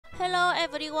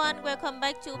everyone, welcome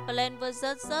back to Plants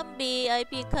vs Zombie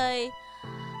APK.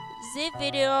 This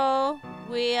video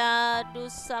we do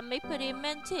some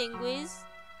experimenting with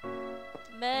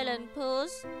melon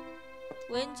push,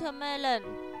 winter melon,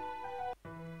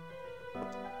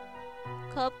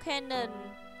 curb cannon,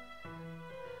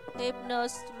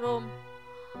 hypnostroom,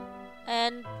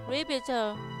 and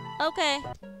repeater. Okay,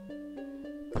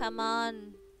 come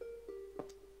on.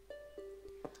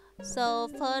 So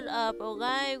first up,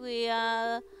 okay, we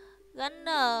are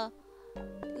gonna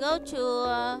go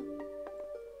to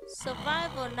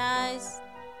survival nights.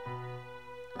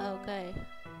 Okay,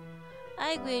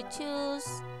 I will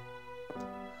choose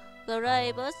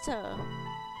Grey Buster,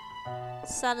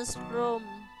 Sunstorm,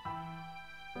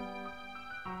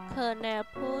 Kernel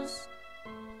Push,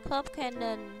 Curb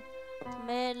Cannon,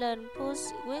 Melon Push,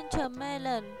 Winter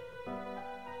Melon,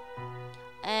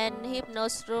 and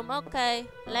Hypnostroom. Okay,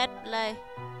 let's play.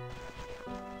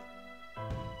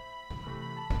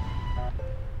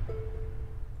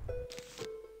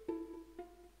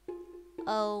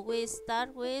 Oh, we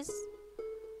start with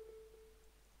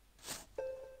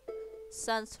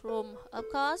Sunstorm. Of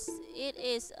course, it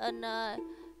is an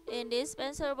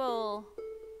indispensable.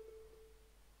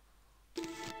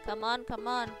 Come on, come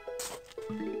on.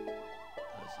 The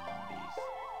zombies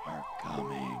are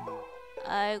coming.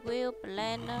 I will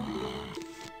plan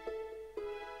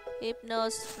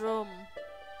Hypnostroom.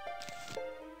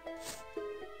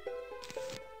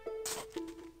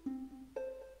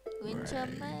 Winter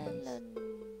melon.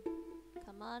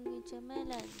 Come on, winter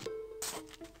melon.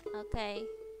 Okay.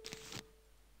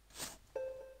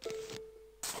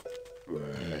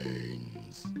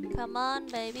 Brains. Come on,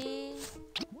 baby.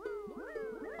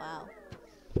 Wow.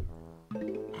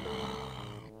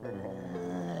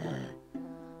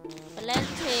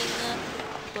 Planting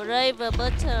Grey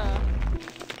Butter.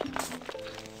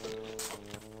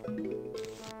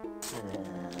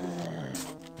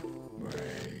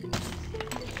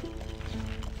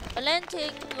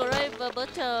 Planting Grey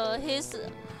Butter. His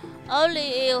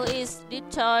only ill is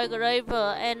destroy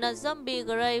Graver and a zombie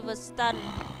Graver stun.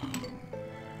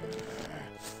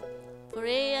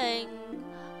 Freeing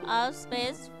out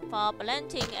space for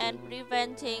planting and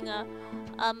preventing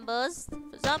ambush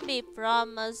zombie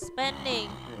from spawning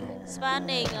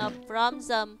from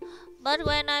them. But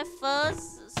when I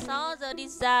first saw the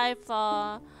design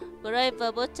for Grey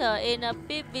Butter in a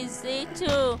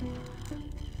PvZ2,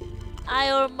 I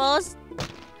almost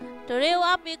threw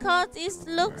up because it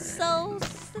looks so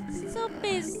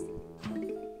stupid.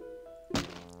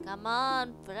 Come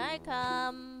on, I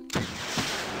come.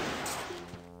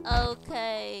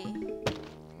 Okay.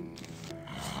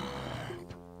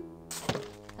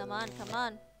 Come on, come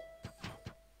on.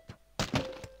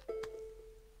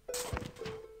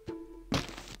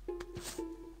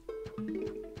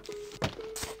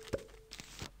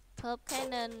 Curb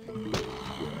cannon.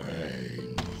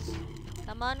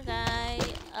 Come on,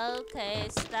 guys. Okay,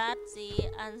 start the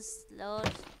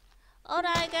onslaught.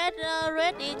 Alright, get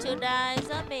ready to die,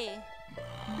 zombie.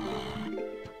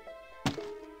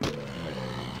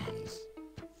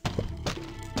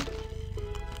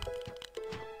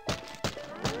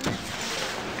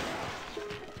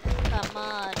 Come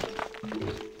on.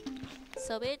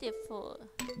 So beautiful.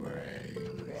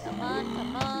 Come on,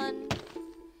 come on.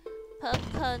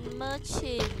 Popcorn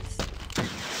merchants.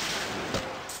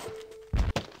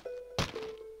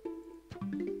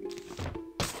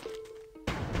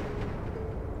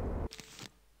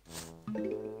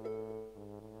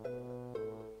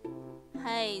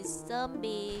 Hey,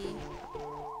 zombie.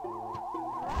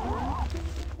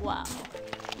 Wow.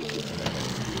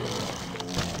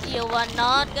 You are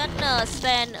not gonna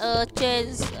stand a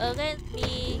chance against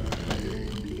me.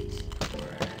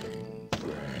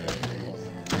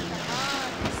 Come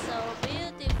on, so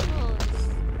beautiful.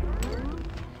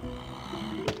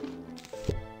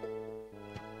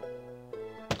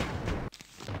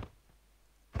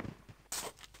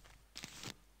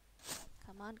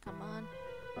 Come on, come on.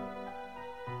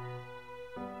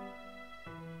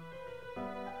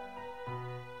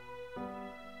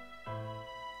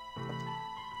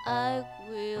 I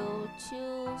will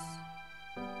choose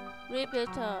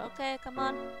repeater. Okay, come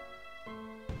on.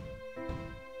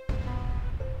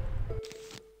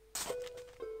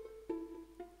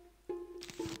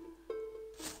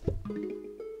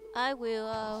 I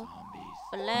will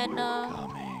planner.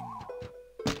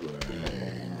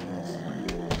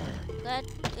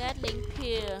 Gatling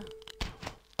here.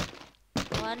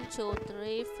 1, 2,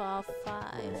 3, 4,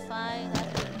 5. 5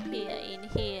 gatling here in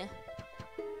here.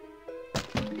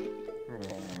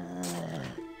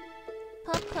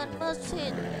 Popcorn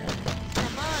machine.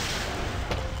 Come on.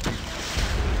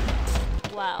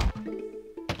 Wow.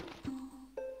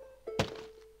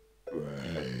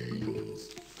 Brains.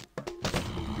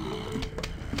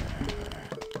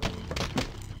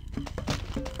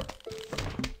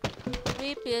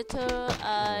 Repeater,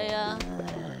 I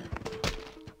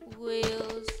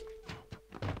wheels.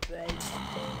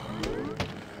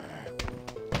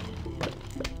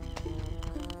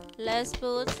 Let's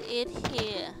put it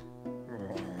here.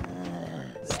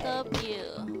 Stop you.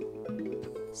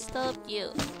 Stop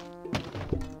you.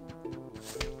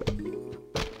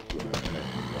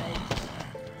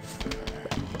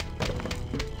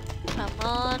 Come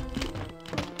on.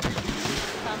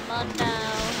 Come on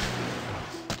now.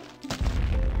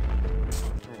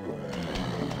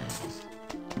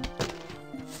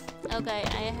 Okay,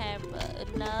 I have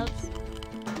enough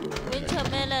winter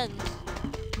melon.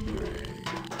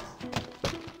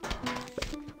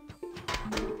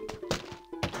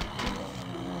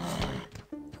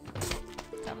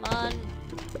 Come on.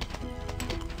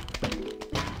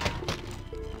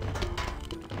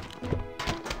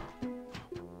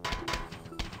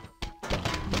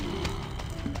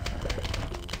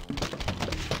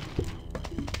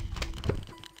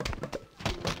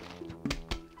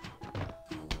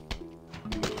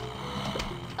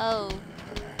 Oh.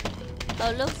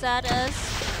 Oh, look at us.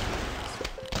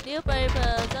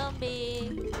 Newspaper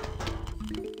zombie.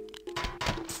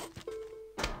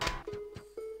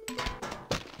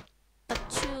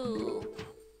 Achoo.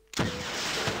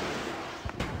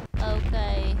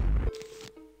 Okay.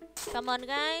 Come on,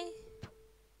 guys.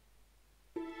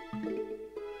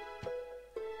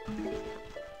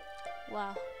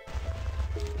 Wow.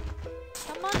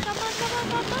 Come on, come on, come on,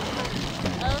 come on, come on.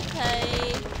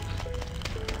 Okay.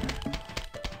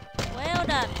 Well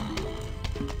done.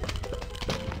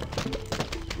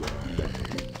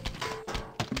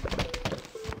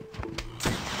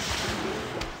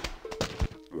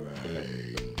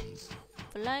 Brains.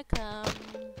 Welcome.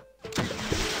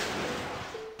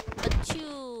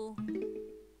 Achoo.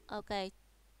 Okay.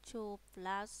 2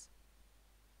 plus.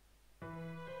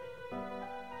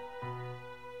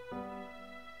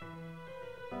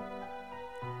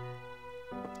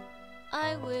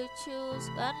 I will choose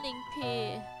Gatling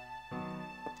Pea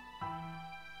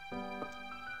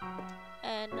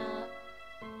and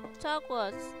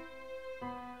Hogwarts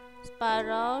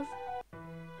Spiral.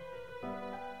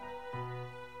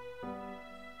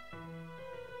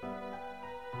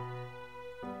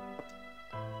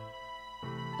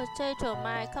 Potato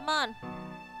mine, come on.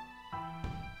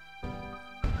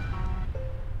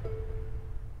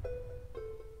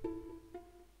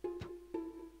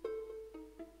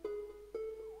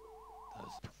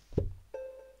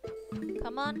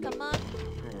 Come on, come on.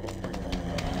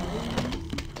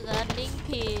 Gatling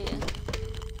Pea.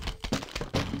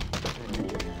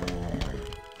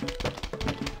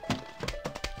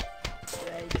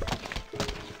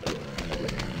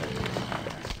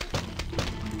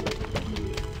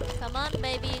 Come on,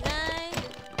 baby guy.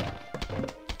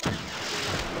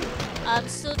 I'm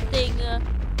shooting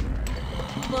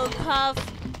Burkhardt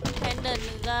cannon,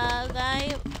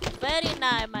 guy. Very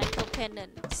nice, Michael cannon.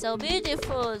 So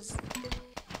beautiful.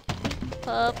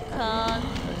 Popcorn.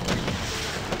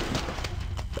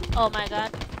 Oh my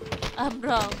god. I'm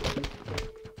wrong.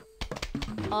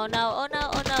 Oh no, oh no,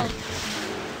 oh no.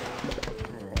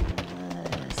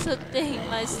 Shooting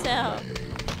myself.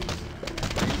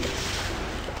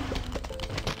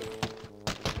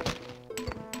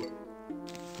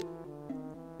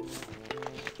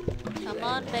 Come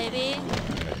on, baby.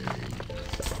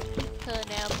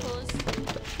 Colonel push.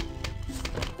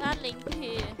 Gatling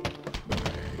Pea.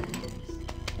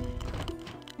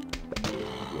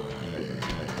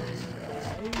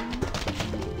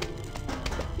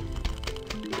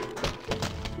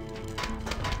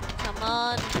 Come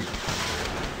on.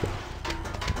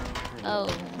 Oh.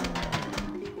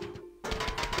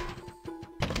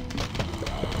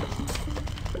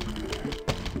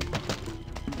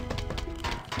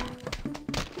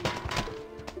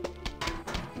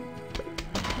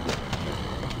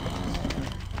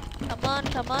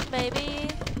 Come on, baby.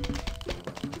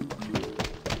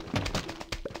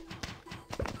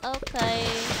 Okay.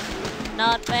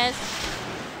 Not bad.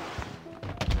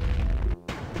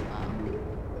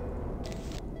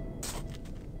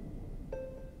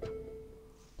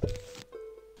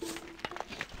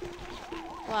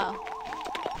 Wow.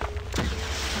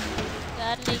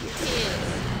 Gatling Pea.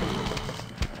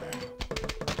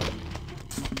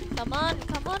 Come on,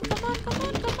 come on, come on, come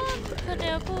on, come on.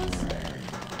 Canables.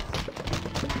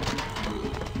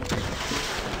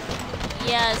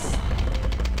 Yes.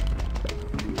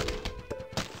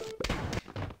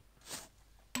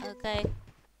 Okay.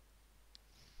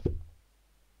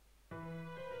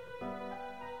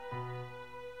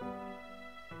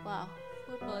 Wow,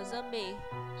 football zombie.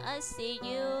 I see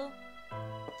you.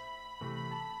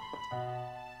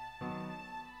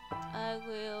 I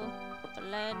will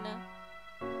plan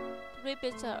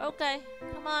repeater. Okay,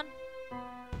 come on.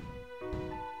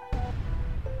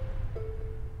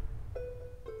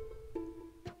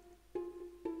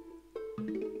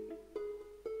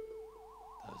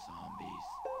 The zombies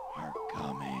are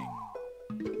coming.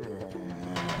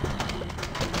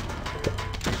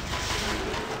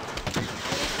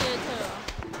 Repeater.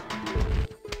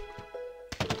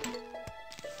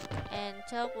 And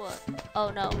chocolate. Oh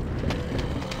no.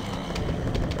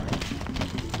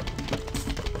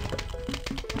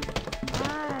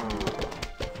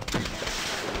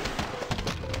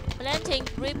 Planting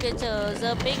repeater.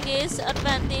 The biggest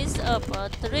advantage of a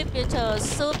repeater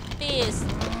should be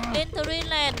entry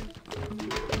land.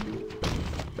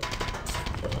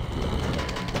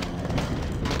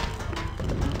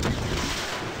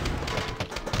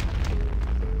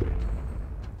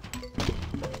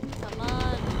 Come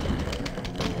on.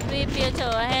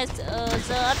 Repeater has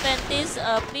the advantage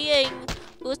of being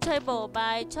pushable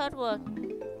by shotgun.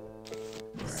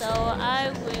 So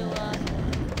I will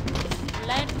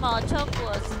land more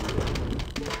chocolates.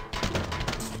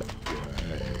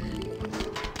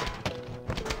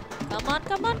 Come on,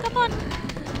 come on, come on.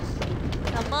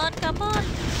 Come on, come on.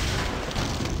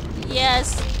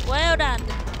 Yes, well done.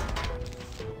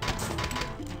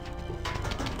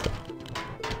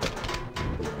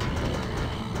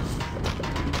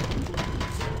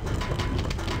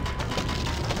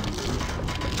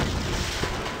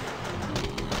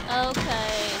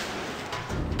 Okay.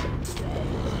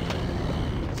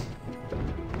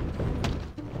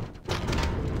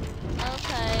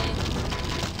 Okay.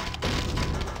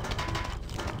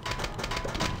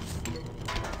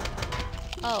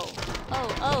 Oh, oh,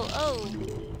 oh, oh.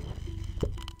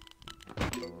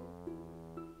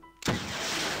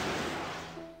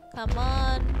 Come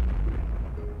on.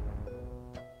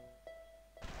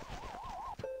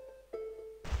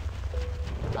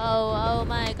 Oh, oh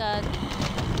my god.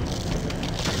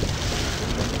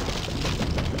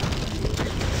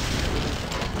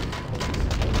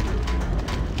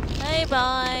 Hey,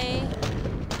 bye.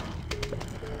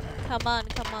 Come on,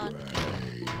 come on.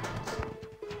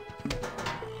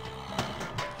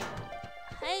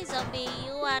 Hey, zombie,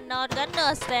 you are not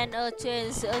gonna stand a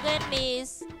chance against me.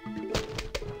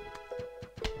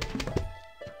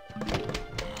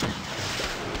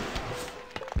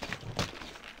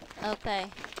 Okay.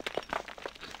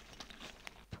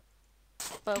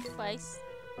 Perfect.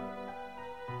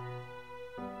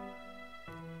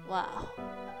 Wow.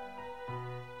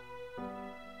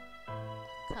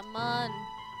 Come on.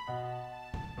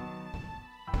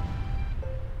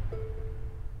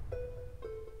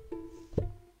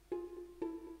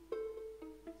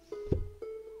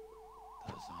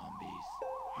 The zombies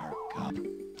are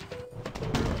coming.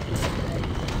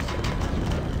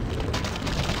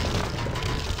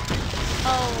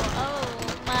 Oh,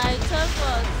 my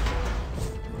turtle.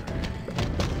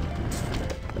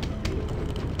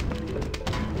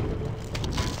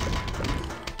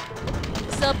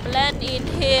 The plant in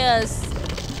here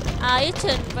are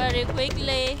eaten very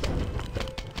quickly.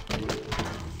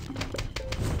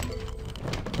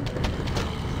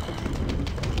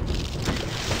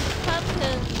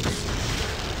 Pumpkins.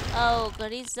 Oh,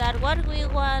 good, is that what we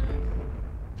want?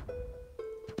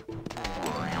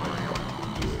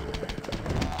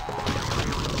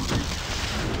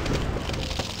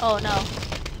 Oh no.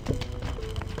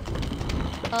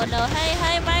 Oh no,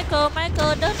 hey, Michael,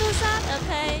 don't do that,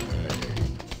 okay?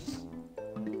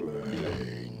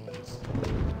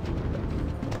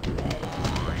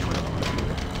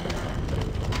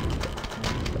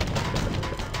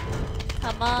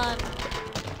 Come on.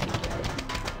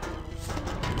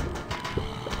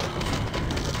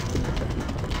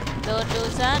 Don't do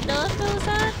that, don't do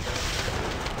that.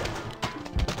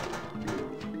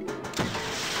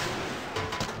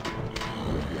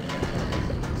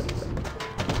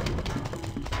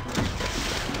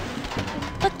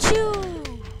 Achoo!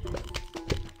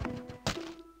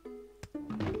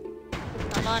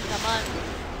 Come on, come on.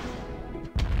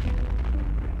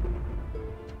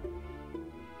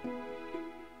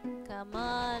 Come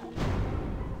on.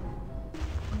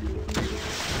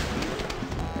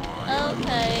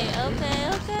 Okay,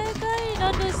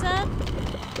 don't do that.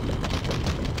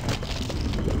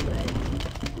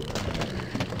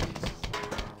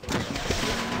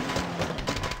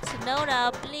 Slow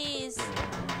down, please.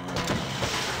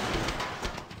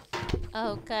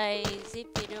 Okay, this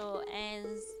video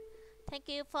ends. Thank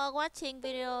you for watching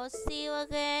video. See you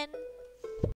again.